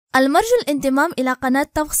المرجو الانضمام إلى قناة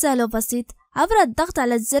طبخ سهل وبسيط عبر الضغط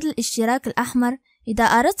على زر الاشتراك الأحمر. إذا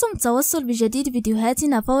أردتم التوصل بجديد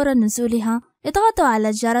فيديوهاتنا فور نزولها اضغطوا على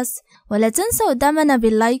الجرس، ولا تنسوا دعمنا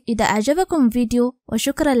باللايك إذا أعجبكم الفيديو،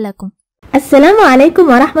 وشكرا لكم. السلام عليكم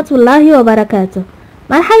ورحمة الله وبركاته.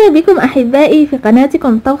 مرحبا بكم أحبائي في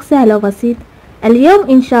قناتكم طبخ سهل وبسيط. اليوم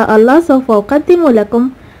إن شاء الله سوف أقدم لكم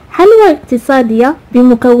حلوة اقتصادية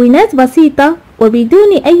بمكونات بسيطة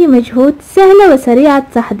وبدون أي مجهود، سهلة وسريعة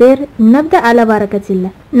التحضير. نبدأ على بركة الله.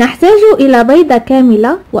 نحتاج إلى بيضة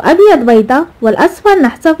كاملة وأبيض بيضة، والأصفر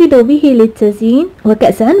نحتفظ به للتزيين،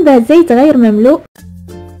 وكأس عنبة زيت غير مملوء،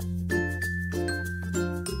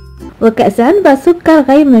 وكأس عنبة سكر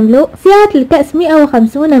غير مملوء، سعة الكأس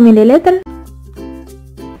 150 ملل،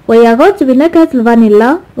 وياغورت بنكهة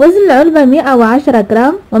الفانيلا، وزن العلبة 110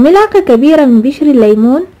 جرام، وملعقة كبيرة من بشر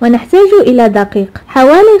الليمون. ونحتاج إلى دقيق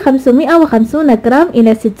حوالي 550 جرام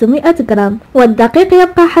إلى 600 جرام، والدقيق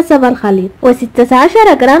يبقى حسب الخليط،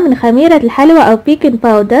 و16 جرام من خميرة الحلوى أو بيكنج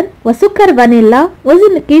باودر، وسكر فانيلا،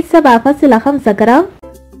 وزن الكيس 7.5 جرام.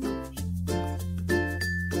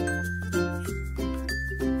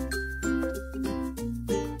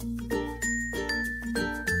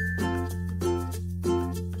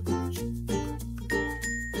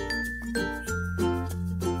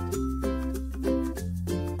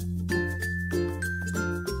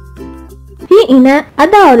 في إناء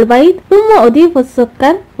أضع البيض، ثم أضيف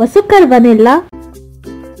السكر وسكر فانيلا،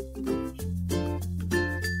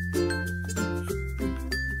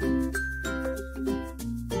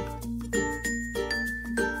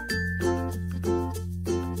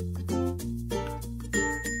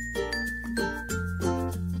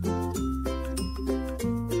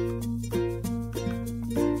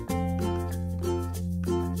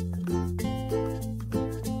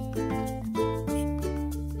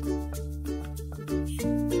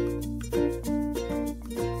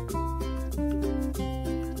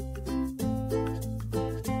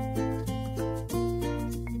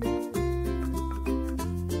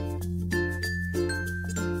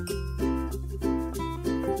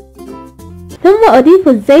 ثم أضيف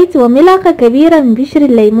الزيت وملعقة كبيرة من بشر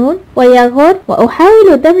الليمون وياغورت،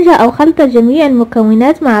 وأحاول دمج أو خلط جميع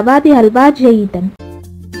المكونات مع بعضها البعض جيدا.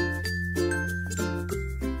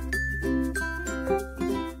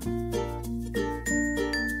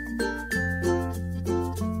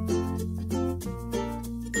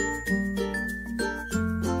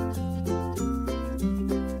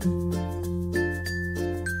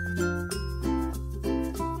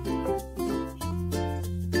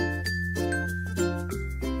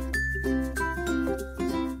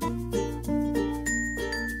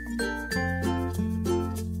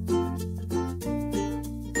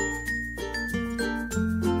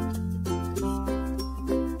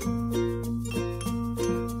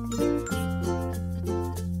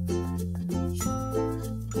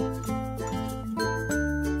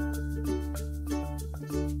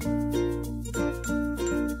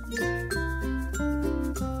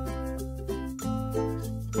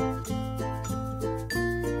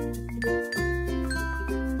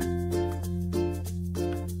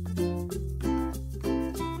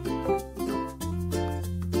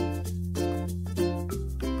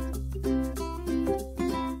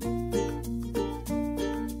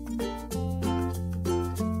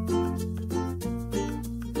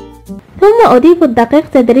 ثم أضيف الدقيق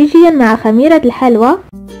تدريجيا مع خميرة الحلوى،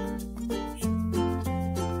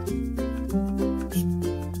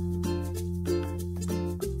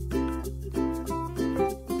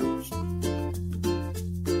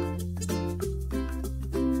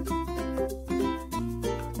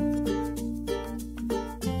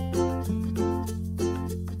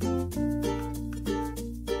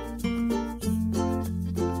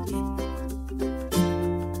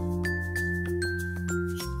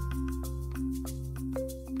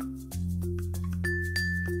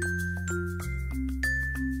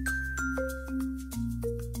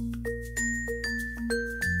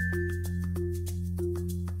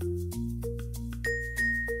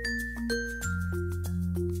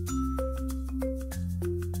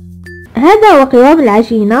 هذا هو قوام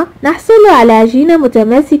العجينة. نحصل على عجينة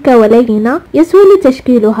متماسكة ولينة يسهل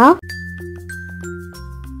تشكيلها.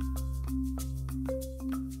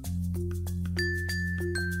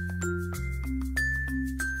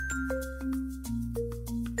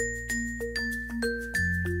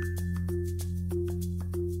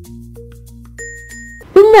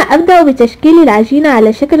 ثم أبدأ بتشكيل العجينة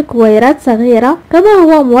على شكل كويرات صغيرة كما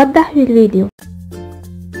هو موضح في الفيديو.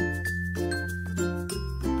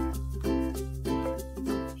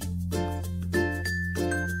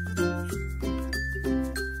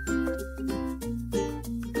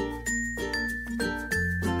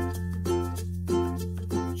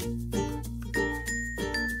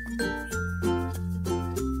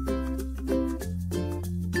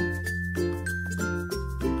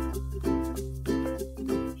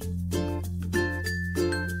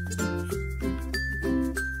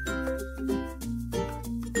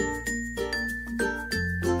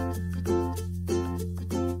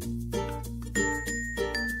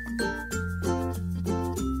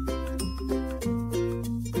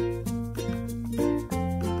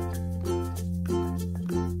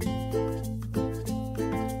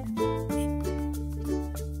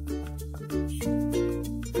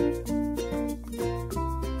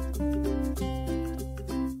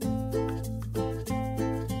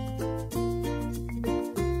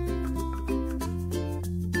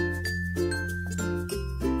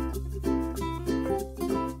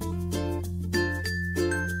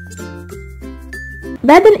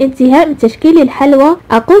 بعد الانتهاء من تشكيل الحلوى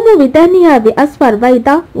أقوم بدهنها بأصفر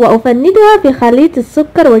بيضة وأفندها في خليط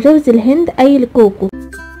السكر وجوز الهند أي الكوكو.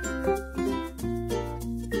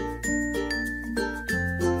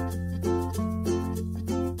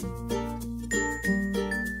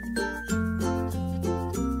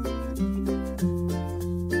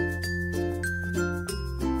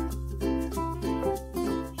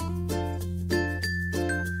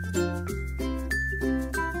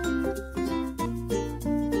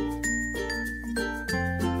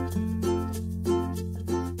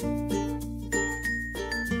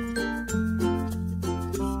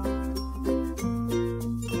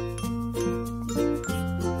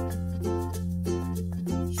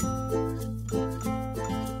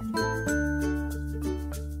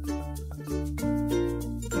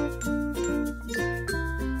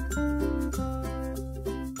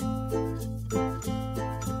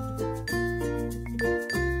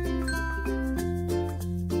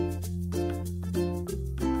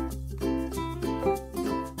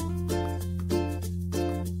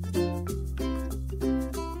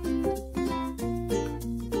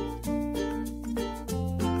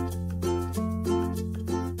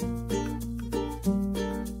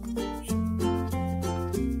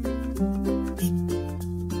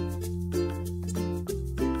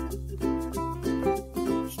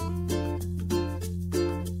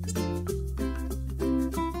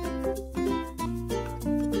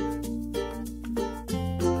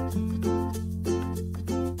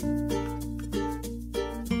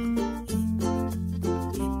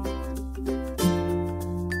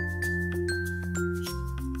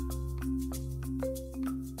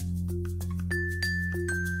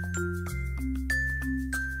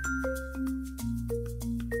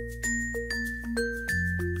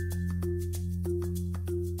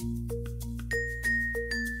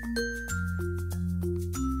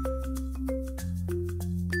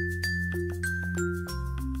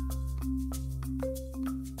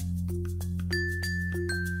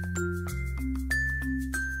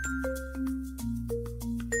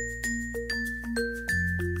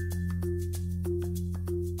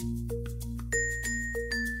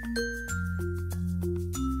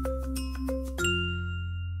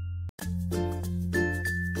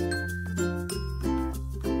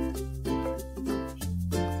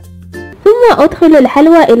 ثم أدخل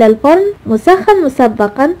الحلوى إلى الفرن مسخن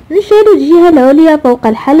مسبقا. نشعل الجهة العليا فوق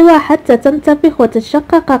الحلوى حتى تنتفخ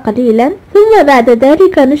وتتشقق قليلا، ثم بعد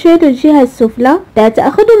ذلك نشعل الجهة السفلى. لا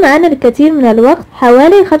تأخذ معنا الكثير من الوقت،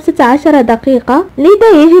 حوالي 15 دقيقة،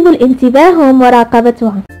 لذا يجب الانتباه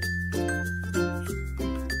ومراقبتها.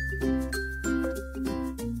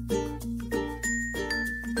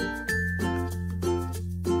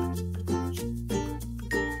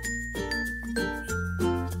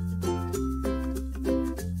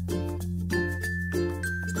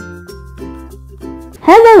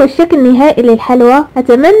 هذا هو الشكل النهائي للحلوى.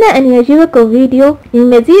 أتمنى أن يعجبكم فيديو.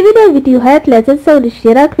 للمزيد من الفيديوهات لا تنسوا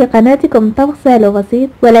الاشتراك في قناتكم طبخ سهل وبسيط،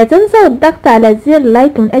 ولا تنسوا الضغط على زر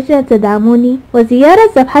لايك من أجل أن تدعموني، وزيارة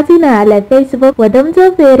صفحتنا على فيسبوك.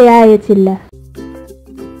 ودمتم في رعاية الله.